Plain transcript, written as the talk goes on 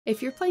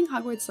If you're playing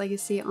Hogwarts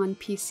Legacy on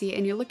PC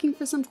and you're looking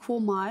for some cool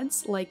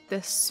mods like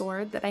this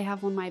sword that I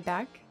have on my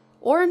back,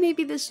 or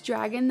maybe this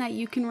dragon that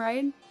you can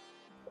ride,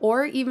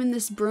 or even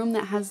this broom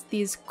that has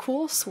these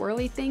cool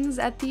swirly things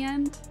at the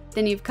end,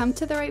 then you've come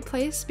to the right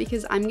place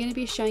because I'm going to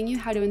be showing you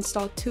how to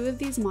install 2 of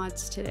these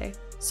mods today.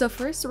 So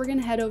first we're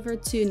going to head over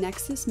to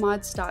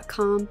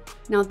nexusmods.com.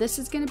 Now this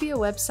is going to be a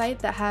website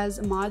that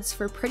has mods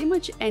for pretty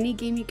much any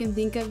game you can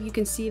think of. You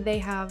can see they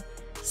have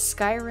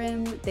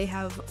Skyrim, they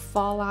have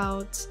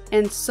Fallout,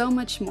 and so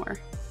much more.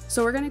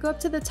 So we're going to go up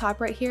to the top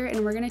right here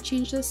and we're going to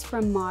change this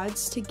from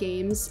mods to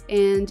games,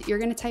 and you're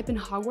going to type in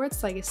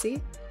Hogwarts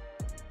Legacy.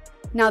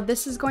 Now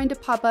this is going to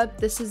pop up,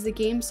 this is the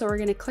game, so we're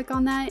going to click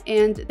on that,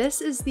 and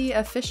this is the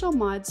official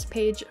mods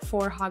page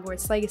for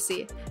Hogwarts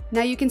Legacy.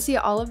 Now you can see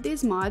all of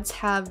these mods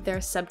have their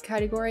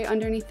subcategory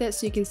underneath it,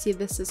 so you can see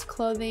this is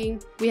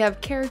clothing, we have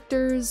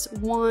characters,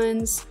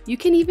 wands, you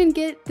can even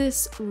get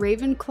this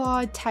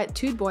Ravenclaw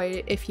tattooed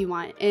boy if you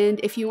want, and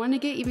if you want to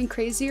get even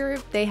crazier,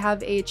 they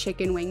have a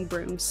chicken wing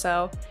broom,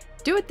 so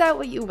do with that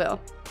what you will.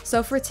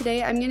 So for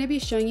today, I'm going to be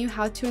showing you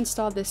how to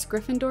install this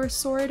Gryffindor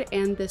sword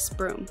and this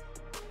broom.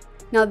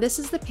 Now this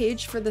is the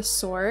page for the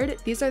sword.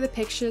 These are the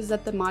pictures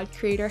that the mod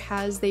creator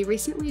has. They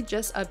recently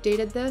just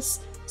updated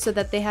this so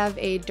that they have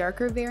a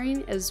darker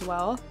variant as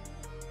well.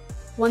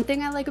 One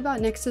thing I like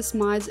about Nexus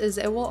mods is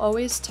it will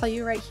always tell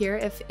you right here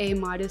if a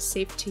mod is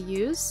safe to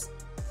use.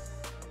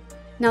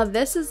 Now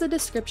this is the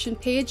description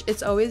page.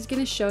 It's always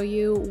going to show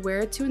you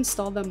where to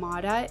install the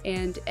mod at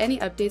and any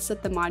updates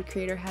that the mod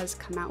creator has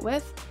come out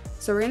with.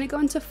 So we're going to go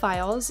into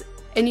files.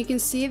 And you can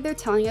see they're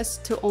telling us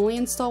to only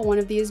install one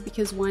of these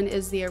because one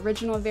is the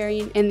original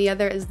variant and the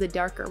other is the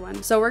darker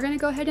one. So we're going to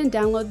go ahead and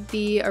download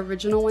the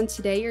original one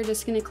today. You're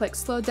just going to click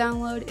slow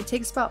download. It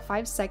takes about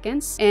 5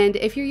 seconds. And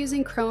if you're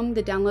using Chrome,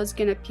 the download is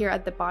going to appear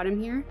at the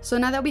bottom here. So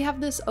now that we have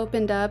this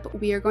opened up,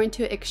 we are going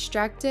to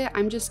extract it.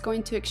 I'm just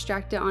going to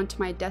extract it onto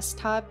my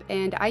desktop,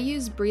 and I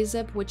use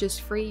BreezeZip, which is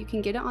free. You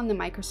can get it on the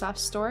Microsoft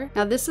Store.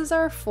 Now this is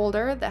our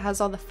folder that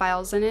has all the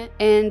files in it.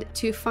 And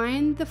to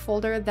find the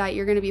folder that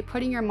you're going to be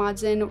putting your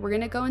mods in, we're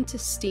going to go into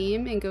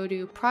Steam and go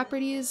to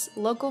Properties,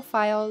 Local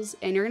Files,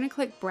 and you're going to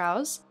click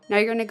Browse. Now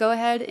you're going to go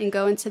ahead and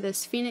go into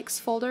this Phoenix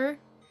folder.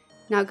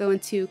 Now go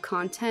into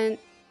Content,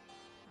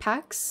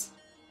 Packs,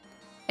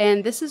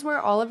 and this is where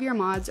all of your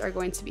mods are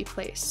going to be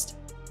placed.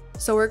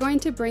 So we're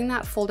going to bring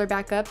that folder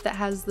back up that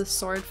has the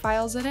sword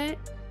files in it,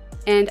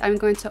 and I'm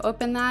going to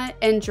open that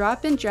and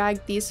drop and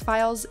drag these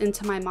files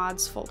into my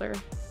mods folder.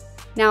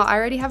 Now I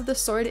already have the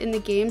sword in the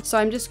game, so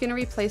I'm just going to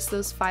replace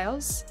those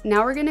files.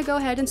 Now we're going to go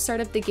ahead and start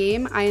up the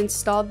game. I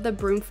installed the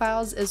broom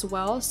files as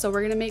well, so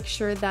we're going to make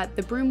sure that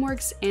the broom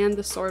works and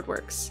the sword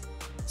works.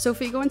 So if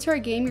we go into our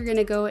game, you're going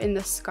to go in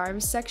the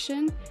scarves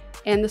section,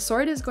 and the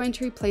sword is going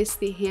to replace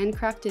the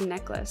handcrafted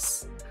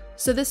necklace.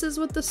 So this is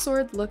what the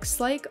sword looks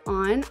like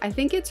on. I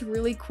think it's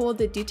really cool.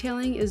 The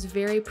detailing is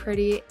very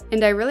pretty,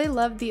 and I really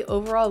love the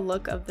overall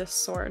look of this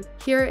sword.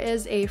 Here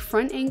is a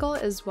front angle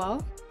as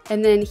well.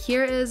 And then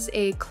here is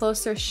a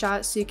closer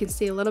shot so you can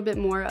see a little bit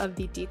more of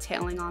the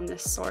detailing on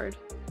this sword.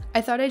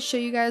 I thought I'd show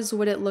you guys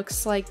what it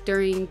looks like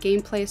during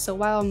gameplay, so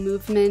while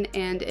movement,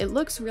 and it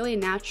looks really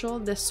natural.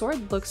 This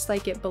sword looks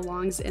like it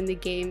belongs in the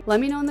game. Let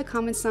me know in the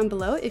comments down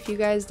below if you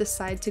guys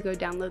decide to go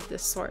download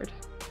this sword.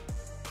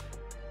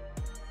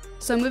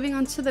 So moving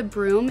on to the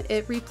broom,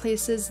 it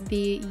replaces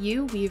the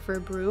U Weaver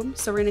broom.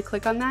 So we're going to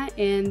click on that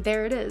and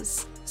there it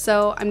is.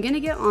 So I'm going to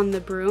get on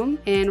the broom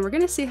and we're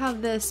going to see how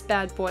this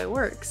bad boy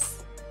works.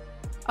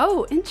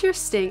 Oh,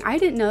 interesting. I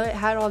didn't know it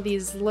had all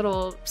these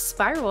little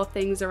spiral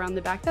things around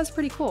the back. That's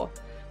pretty cool.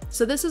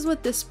 So this is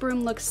what this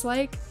broom looks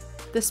like.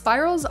 The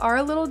spirals are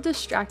a little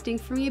distracting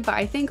for me, but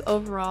I think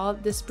overall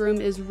this broom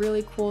is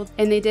really cool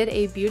and they did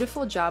a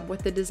beautiful job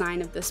with the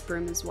design of this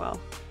broom as well.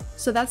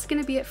 So that's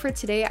going to be it for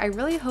today. I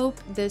really hope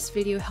this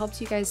video helped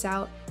you guys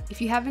out.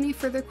 If you have any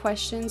further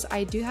questions,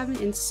 I do have an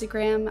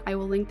Instagram. I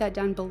will link that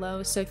down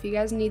below. So if you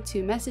guys need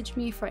to message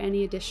me for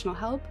any additional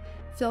help,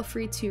 feel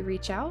free to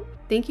reach out.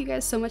 Thank you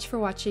guys so much for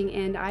watching,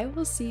 and I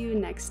will see you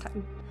next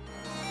time.